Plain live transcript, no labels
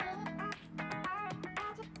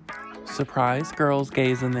Surprise, girls,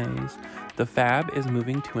 gays, and theys. The Fab is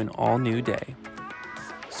moving to an all-new day.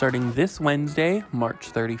 Starting this Wednesday,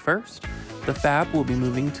 March 31st, the Fab will be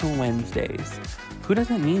moving to Wednesdays. Who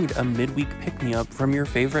doesn't need a midweek pick-me-up from your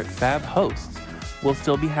favorite Fab hosts? We'll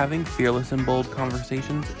still be having fearless and bold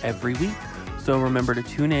conversations every week, so remember to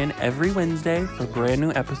tune in every Wednesday for brand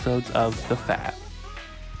new episodes of The Fab.